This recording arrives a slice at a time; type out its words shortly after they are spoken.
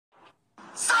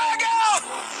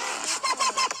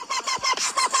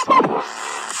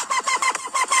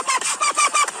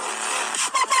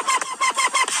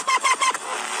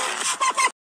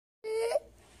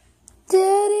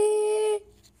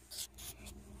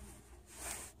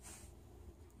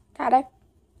Daddy?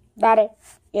 Daddy?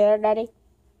 You there, Daddy?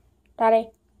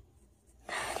 Daddy?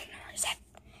 I don't know where he's at.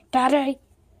 Daddy?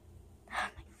 Oh my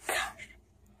gosh.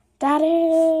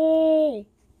 Daddy!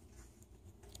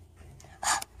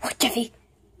 What, Jeffy?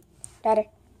 Daddy?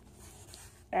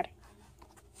 Daddy?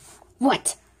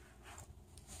 What?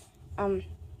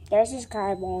 There's this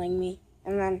guy bullying me,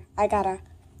 and then I gotta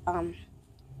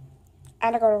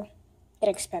go get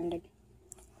expended.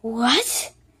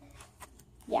 What?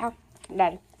 Yeah,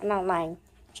 Daddy, I'm not lying.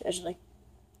 Seriously.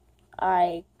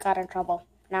 I got in trouble.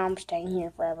 Now I'm staying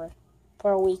here forever.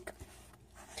 For a week.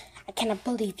 I cannot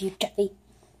believe you, Jeffy.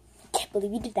 I can't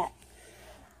believe you did that.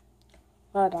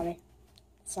 Oh, Daddy.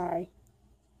 Sorry.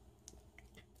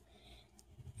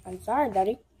 I'm sorry,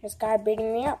 Daddy. This guy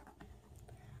beating me up.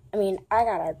 I mean, I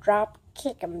gotta drop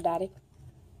kick him, Daddy.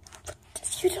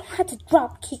 You don't have to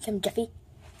drop kick him, Jeffy.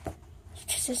 You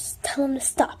just tell him to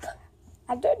stop.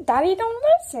 I did. Daddy, don't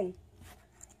listen.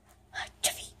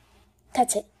 Jeffy,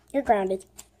 that's it. You're grounded.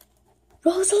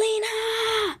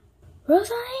 Rosalina!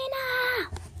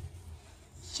 Rosalina!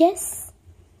 Yes?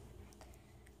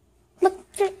 Look,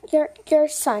 your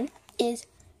son is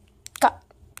got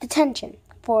detention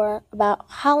for about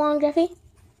how long, Jeffy?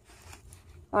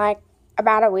 Like,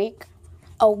 about a week.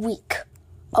 A week.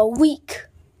 A week.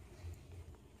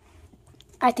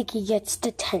 I think he gets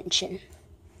detention.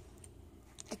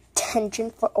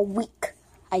 Detention for a week.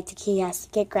 I think he has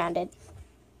to get grounded.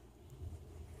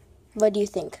 What do you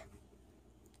think?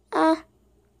 I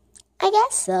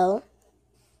guess so.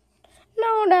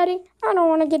 No, Daddy, I don't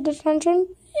want to get detention.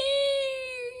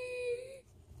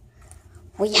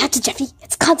 Well, you have to, Jeffy.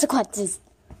 It's consequences.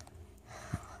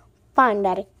 Fine,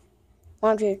 Daddy.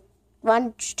 Why don't you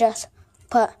just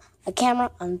put a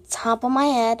camera on top of my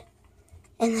head,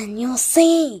 and then you'll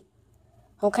see.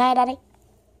 Okay, Daddy?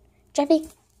 Jeffy?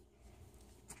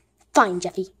 Fine,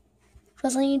 Jeffy.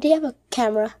 Rosaline, do you have a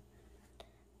camera?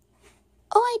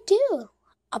 Oh, I do.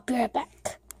 I'll be right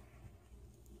back.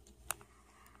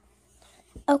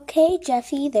 Okay,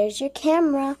 Jeffy, there's your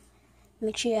camera.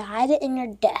 Make sure you hide it in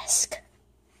your desk.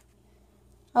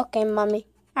 Okay, Mommy,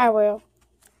 I will.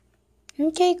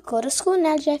 Okay, go to school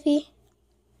now, Jeffy.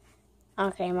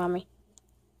 Okay, Mommy.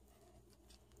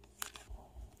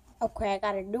 Okay, I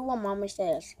gotta do what Mommy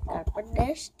says. Gotta put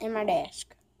this in my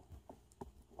desk.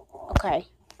 Okay,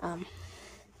 what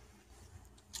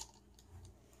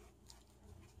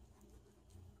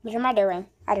am I doing?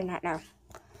 I do not know.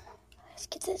 Let's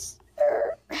get this.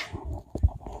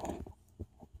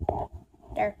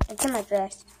 There, it's in my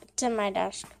desk. It's in my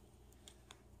desk.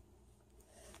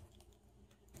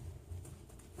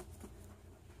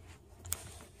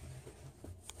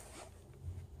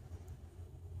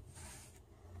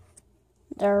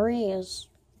 There he is.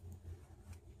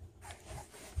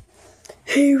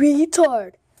 Hey,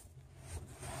 retard.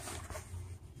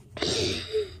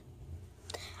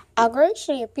 I'll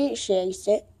greatly appreciate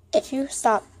it if you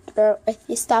stop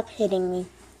hitting me.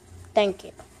 Thank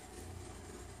you.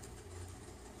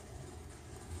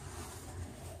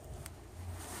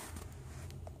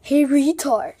 Hey,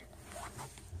 retard.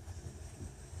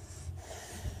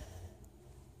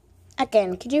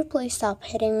 Again, could you please stop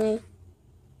hitting me?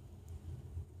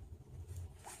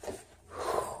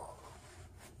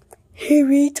 Hey,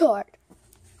 retard.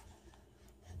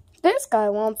 This guy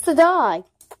wants to die.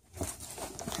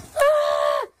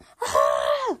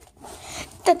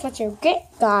 That's what you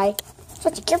get, guy. That's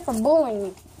what you get for bullying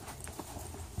me.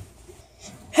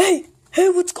 Hey,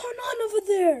 what's going on over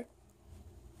there?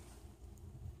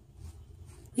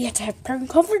 We have to have parent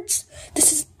conference.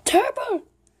 This is terrible.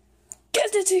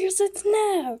 Get into your seats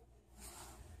now.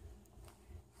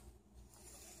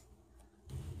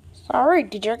 Sorry,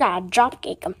 teacher, gotta drop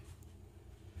kick him.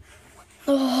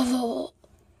 Oh.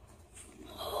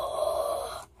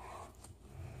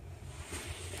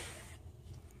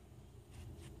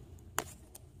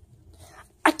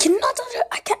 I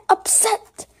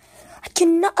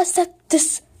cannot accept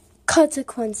this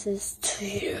consequences to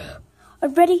you.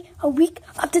 Already a week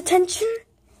of detention?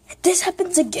 This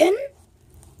happens again?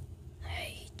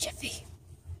 Hey, Jeffy.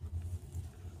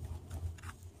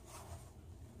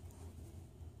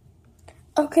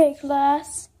 Okay,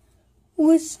 class.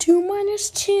 What's 2 minus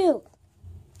 2?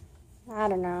 I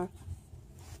don't know.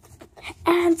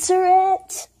 Answer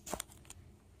it.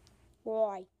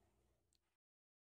 Why?